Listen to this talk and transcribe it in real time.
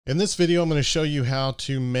In this video, I'm going to show you how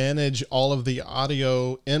to manage all of the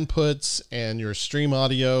audio inputs and your stream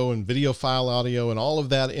audio and video file audio and all of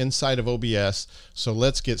that inside of OBS. So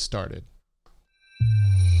let's get started.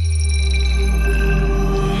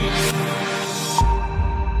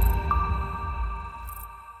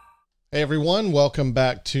 Hey everyone, welcome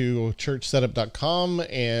back to churchsetup.com,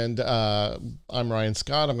 and I'm Ryan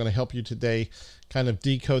Scott. I'm going to help you today kind of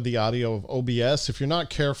decode the audio of OBS. If you're not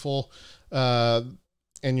careful,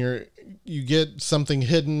 and you get something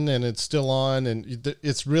hidden and it's still on, and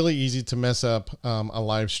it's really easy to mess up a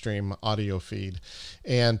live stream audio feed,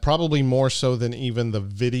 and probably more so than even the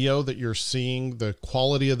video that you're seeing. The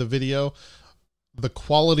quality of the video, the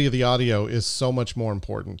quality of the audio is so much more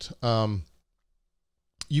important.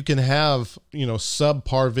 You can have,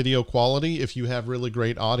 subpar video quality if you have really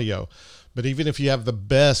great audio. But even if you have the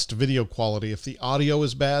best video quality, if the audio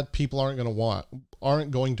is bad, people aren't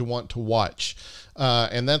going to want to watch.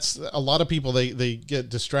 And that's a lot of people, they get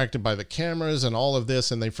distracted by the cameras and all of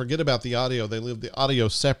this, and they forget about the audio. They leave the audio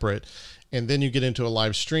separate. And then you get into a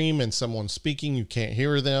live stream and someone's speaking, you can't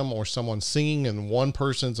hear them, or someone's singing and one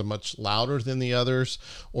person's much louder than the others,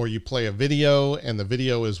 or you play a video and the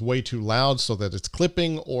video is way too loud so that it's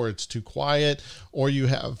clipping, or it's too quiet, or you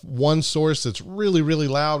have one source that's really, really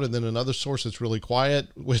loud and then another source that's really quiet,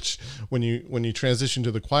 which when you transition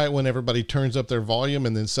to the quiet one, everybody turns up their volume,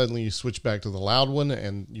 and then suddenly you switch back to the loud one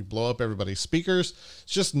and you blow up everybody's speakers.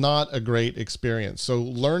 It's just not a great experience. So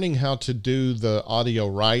learning how to do the audio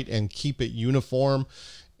right and keep it uniform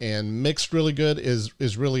and mixed really good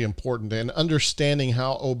is really important, and understanding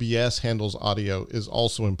how OBS handles audio is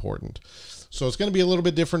also important. So it's going to be a little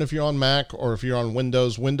bit different if you're on Mac or if you're on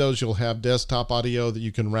Windows. You'll have desktop audio that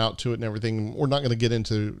you can route to it and everything. We're not going to get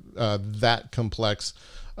into that complex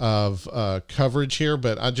of coverage here,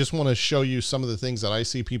 but I just want to show you some of the things that I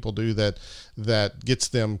see people do that gets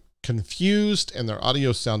them confused and their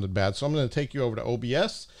audio sounded bad. So I'm going to take you over to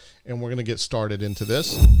OBS and we're going to get started into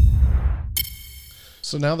this.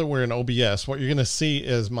 So now that we're in OBS, what you're going to see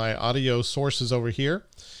is my audio sources over here.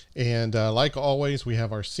 And like always, we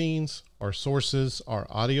have our scenes, our sources, our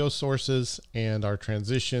audio sources, and our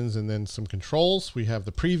transitions, and then some controls. We have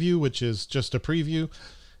the preview, which is just a preview,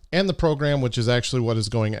 and the program, which is actually what is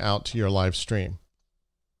going out to your live stream.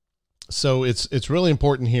 So it's really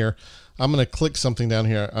important here. I'm going to click something down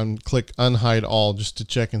here and click unhide all just to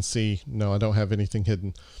check and see. No, I don't have anything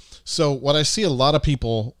hidden. So what I see a lot of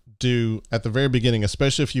people do at the very beginning,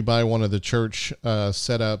 especially if you buy one of the church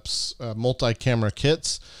setups, multi-camera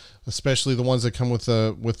kits, especially the ones that come with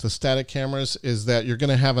the static cameras, is that you're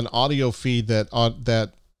going to have an audio feed that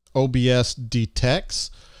OBS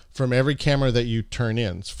detects from every camera that you turn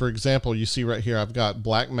in. For example, you see right here, I've got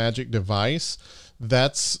Blackmagic device.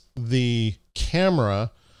 That's the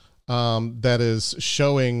camera that is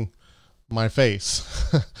showing my face.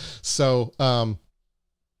 So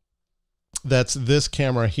that's this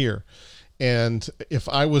camera here. And if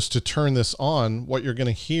I was to turn this on, what you're going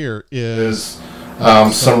to hear is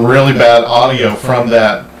some really bad audio from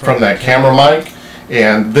that camera mic.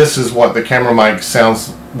 And this is what the camera mic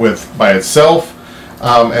sounds with by itself.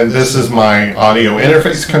 And this is my audio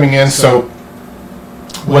interface coming in. So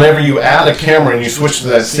whenever you add a camera and you switch to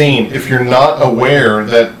that scene, if you're not aware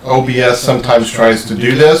that OBS sometimes tries to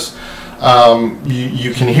do this,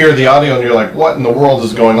 you can hear the audio and you're like, what in the world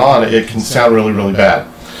is going on? It can sound really, really bad.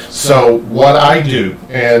 So what I do,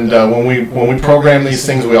 and when we program these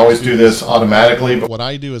things, we always do this automatically, but what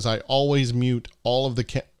I do is I always mute all of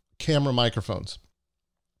the camera microphones.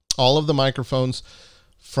 All of the microphones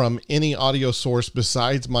from any audio source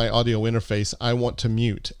besides my audio interface, I want to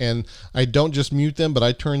mute. And I don't just mute them, but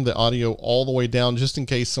I turn the audio all the way down just in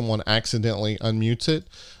case someone accidentally unmutes it.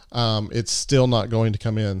 It's still not going to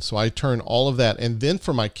come in. So I turn all of that. And then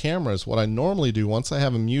for my cameras, what I normally do, once I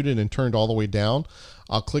have them muted and turned all the way down,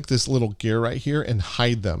 I'll click this little gear right here and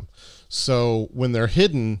hide them. So when they're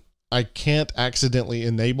hidden, I can't accidentally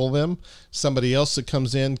enable them. Somebody else that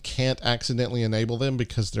comes in can't accidentally enable them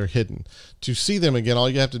because they're hidden. To see them again, all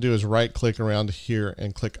you have to do is right click around here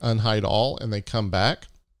and click unhide all, and they come back.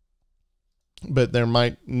 But there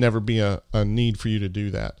might never be a need for you to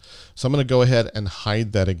do that. So I'm going to go ahead and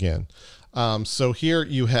hide that again. So here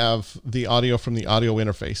you have the audio from the audio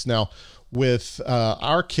interface. Now with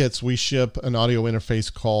our kits, we ship an audio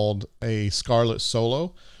interface called a Scarlett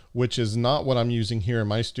Solo, which is not what I'm using here in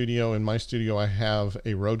my studio. In my studio, I have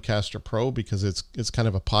a Rodecaster Pro because it's kind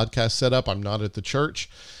of a podcast setup. I'm not at the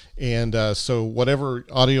church. And so whatever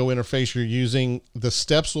audio interface you're using, the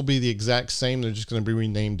steps will be the exact same. They're just going to be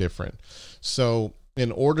renamed different. So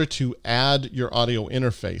in order to add your audio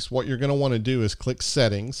interface, what you're going to want to do is click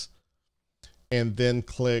Settings, and then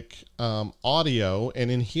click audio, and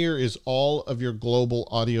in here is all of your global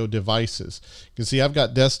audio devices. You can see I've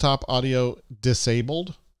got desktop audio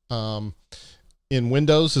disabled. In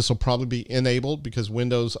Windows, this will probably be enabled because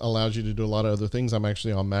Windows allows you to do a lot of other things. I'm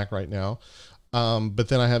actually on Mac right now. But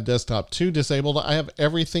then I have desktop 2 disabled. I have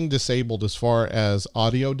everything disabled as far as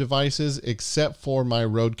audio devices except for my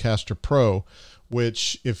Rodecaster Pro,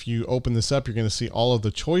 which if you open this up, you're going to see all of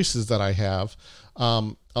the choices that I have.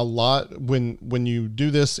 A lot, when you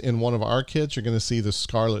do this in one of our kits, you're going to see the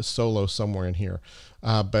Scarlett Solo somewhere in here.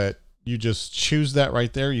 But you just choose that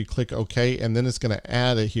right there. You click OK, and then it's going to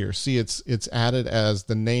add it here. See, it's added as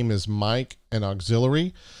the name is mic and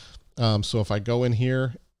auxiliary. So if I go in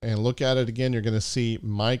here and look at it again, you're going to see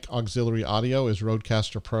mic auxiliary audio is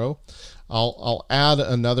Rodecaster Pro. I'll add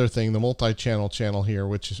another thing, the multi-channel channel here,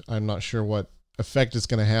 which I'm not sure what effect it's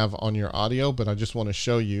going to have on your audio, but I just want to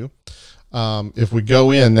show you. If we go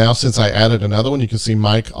in now, since I added another one, you can see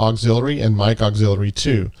mic auxiliary and mic auxiliary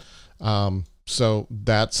 2. So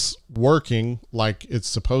that's working like it's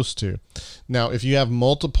supposed to. Now, if you have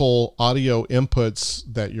multiple audio inputs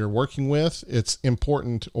that you're working with, it's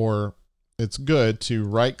important, or it's good to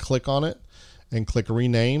right click on it and click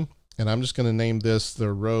rename. And I'm just going to name this the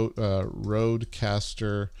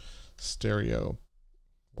Rodecaster Stereo.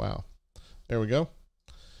 Wow. There we go.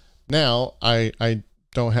 Now I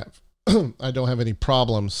don't have I don't have any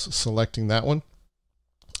problems selecting that one.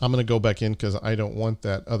 I'm going to go back in because I don't want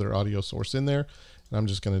that other audio source in there, and I'm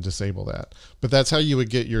just going to disable that. But that's how you would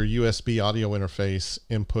get your USB audio interface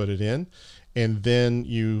inputted in, and then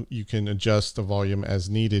you can adjust the volume as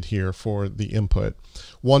needed here for the input.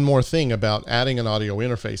 One more thing about adding an audio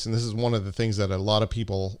interface, and this is one of the things that a lot of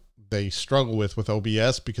people, they struggle with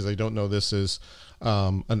OBS because they don't know this is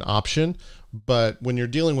an option. But when you're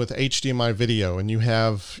dealing with HDMI video and you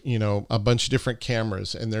have, you know, a bunch of different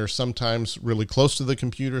cameras, and they're sometimes really close to the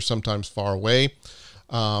computer, sometimes far away,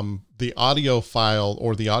 the audio file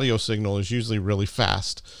or the audio signal is usually really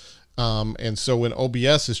fast. And so when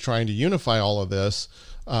OBS is trying to unify all of this,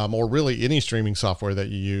 or really any streaming software that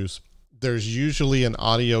you use, there's usually an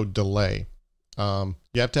audio delay. You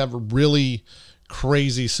have to have a really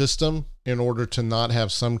crazy system in order to not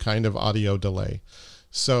have some kind of audio delay.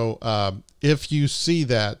 So if you see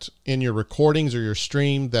that in your recordings or your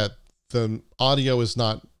stream that the audio is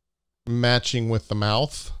not matching with the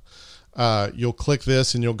mouth, you'll click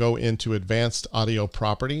this and you'll go into advanced audio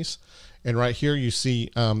properties. And right here you see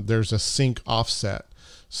there's a sync offset.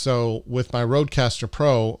 So with my Rodecaster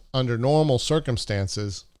Pro, under normal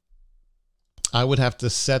circumstances, I would have to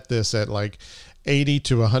set this at like 80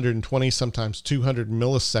 to 120, sometimes 200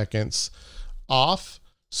 milliseconds off,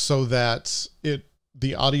 so that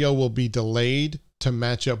the audio will be delayed to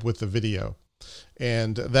match up with the video.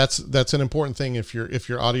 And that's an important thing if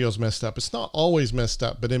your audio is messed up. It's not always messed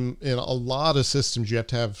up, but in a lot of systems you have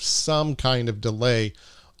to have some kind of delay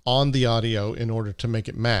on the audio in order to make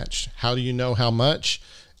it match. How do you know how much?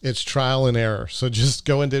 It's trial and error. So just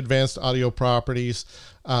go into advanced audio properties,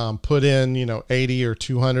 put in, you know, 80 or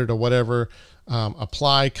 200 or whatever,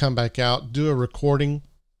 apply, come back out, do a recording,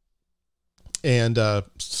 and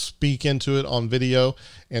speak into it on video,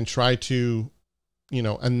 and try to, you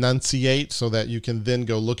know, enunciate so that you can then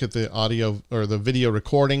go look at the audio or the video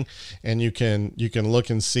recording, and you can look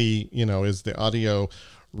and see, you know, is the audio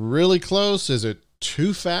really close? Is it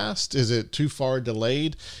too fast? Is it too far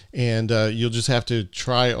delayed? And you'll just have to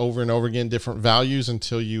try over and over again different values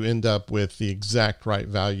until you end up with the exact right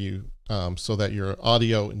value, so that your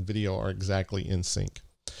audio and video are exactly in sync.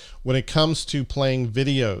 When it comes to playing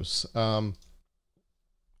videos,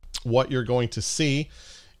 what you're going to see,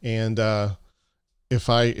 and if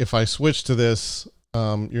I switch to this,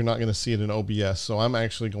 you're not going to see it in OBS. So I'm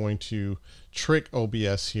actually going to trick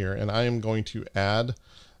OBS here, and I am going to add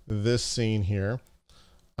this scene here.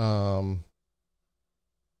 I'm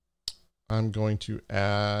going to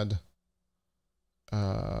add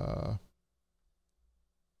I'm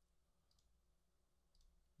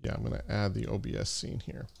going to add the OBS scene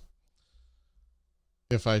here.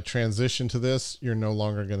 If I transition to this, you're no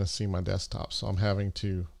longer going to see my desktop. So I'm having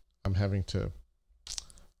to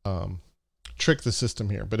trick the system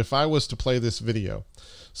here. But if I was to play this video,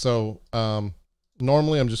 so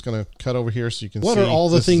normally I'm just going to cut over here so you can see. What are all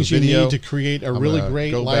the things you need to create a really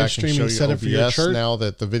great live streaming setup for your church? Now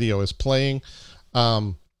that the video is playing,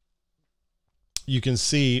 you can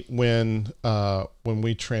see when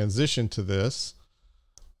we transition to this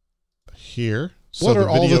here. So what are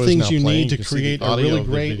all the things you need to create a really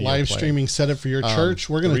great live streaming setup for your church?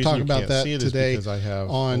 We're going to talk about that today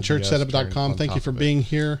on churchsetup.com. Thank you for being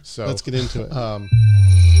here. So let's get into it.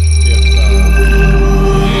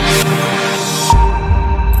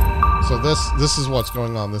 this is what's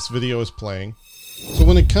going on. This video is playing. So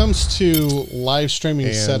when it comes to live streaming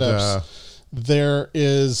setups, there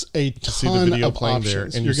is a ton of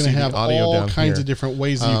options. And you're going to have all kinds of different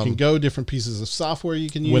ways that you can go, different pieces of software you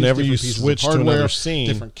can use, whenever you switch to another scene,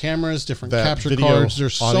 different cameras, different capture cards.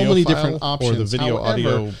 There's so many different options. Or the video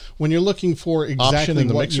audio when you're looking for exactly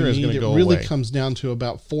what you need, it really comes down to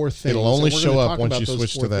about 4 things. It'll only show up once you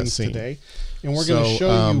switch to that scene today. And we're going to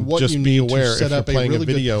show you what you need to set up a really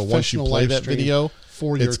good once you play that video,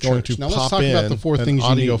 it's going to pop in about the 4 things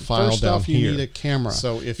audio you need. file First down off, you here. need a camera.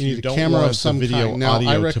 So if you need you don't a camera want of some the video kind. Now,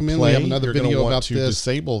 I recommend we have another video about to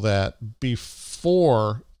disable that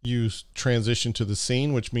before you transition to the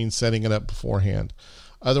scene, which means setting it up beforehand.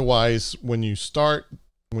 Otherwise, when you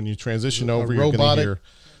transition over, you're going to hear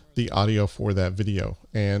the audio for that video.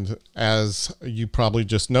 And as you probably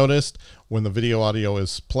just noticed, when the video audio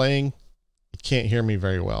is playing, you can't hear me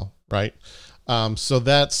very well, right? So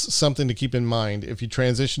that's something to keep in mind. If you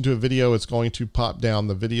transition to a video, it's going to pop down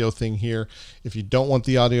the video thing here. If you don't want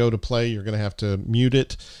the audio to play, you're going to have to mute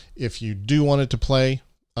it. If you do want it to play,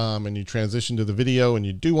 and you transition to the video and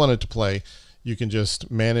you do want it to play, you can just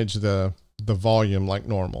manage the volume like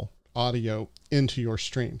normal. Audio into your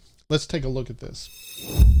stream. Let's take a look at this.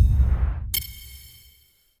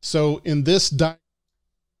 So in this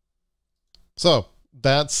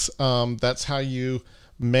that's how you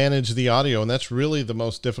manage the audio, and that's really the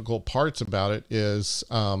most difficult parts about it is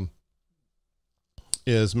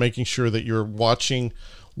making sure that you're watching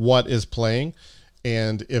what is playing.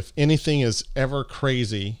 And if anything is ever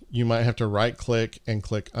crazy, you might have to right click and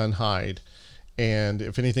click unhide. And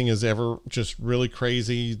if anything is ever just really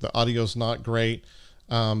crazy, the audio's not great,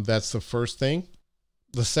 that's the first thing.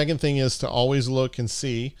 The second thing is to always look and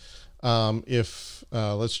see if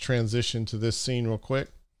let's transition to this scene real quick.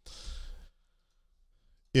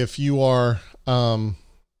 If you are there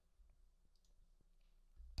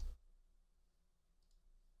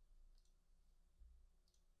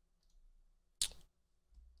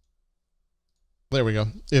we go.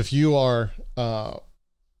 If you are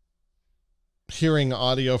hearing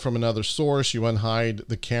audio from another source, you unhide,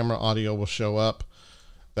 the camera audio will show up.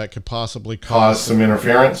 That could possibly cause some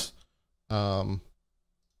interference.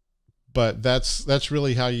 But that's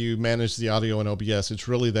really how you manage the audio in OBS. It's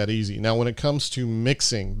really that easy. Now, when it comes to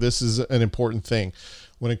mixing, this is an important thing.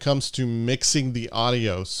 When it comes to mixing the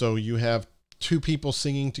audio, so you have 2 people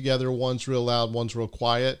singing together, one's real loud, one's real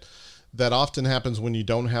quiet. That often happens when you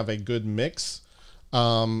don't have a good mix.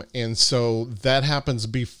 And so that happens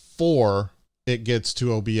before it gets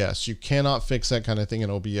to OBS. You cannot fix that kind of thing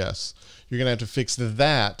in OBS. You're going to have to fix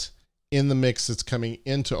that in the mix that's coming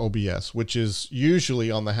into OBS, which is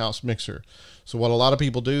usually on the house mixer. So what a lot of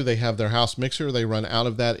people do, they have their house mixer, they run out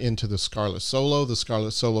of that into the Scarlett Solo. The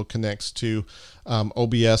Scarlett Solo connects to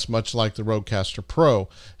OBS, much like the Rodecaster Pro.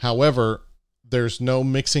 However, there's no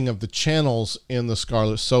mixing of the channels in the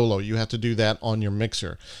Scarlett Solo. You have to do that on your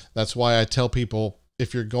mixer. That's why I tell people,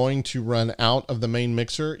 if you're going to run out of the main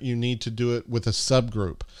mixer, you need to do it with a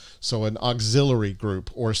subgroup, so an auxiliary group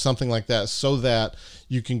or something like that, so that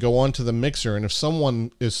you can go onto the mixer. And if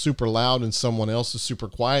someone is super loud and someone else is super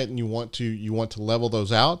quiet, and you want to level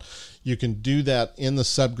those out, you can do that in the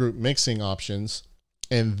subgroup mixing options,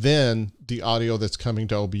 and then the audio that's coming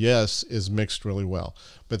to OBS is mixed really well.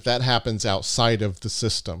 But that happens outside of the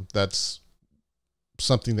system. That's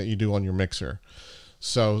something that you do on your mixer.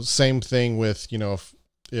 So same thing with,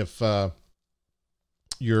 if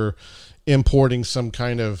you're importing some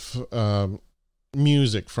kind of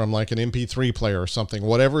music from like an MP3 player or something,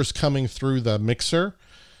 whatever's coming through the mixer,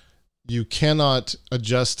 you cannot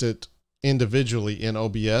adjust it individually in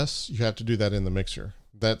OBS. You have to do that in the mixer.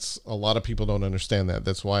 That's, a lot of people don't understand that.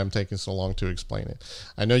 That's why I'm taking so long to explain it.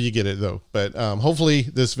 I know you get it though, but hopefully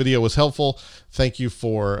this video was helpful. Thank you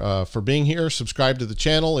for being here. Subscribe to the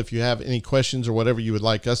channel. If you have any questions or whatever you would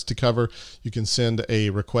like us to cover, you can send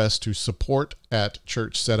a request to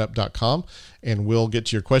support@churchsetup.com and we'll get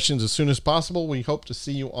to your questions as soon as possible. We hope to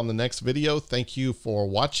see you on the next video. Thank you for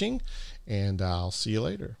watching, and I'll see you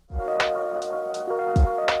later.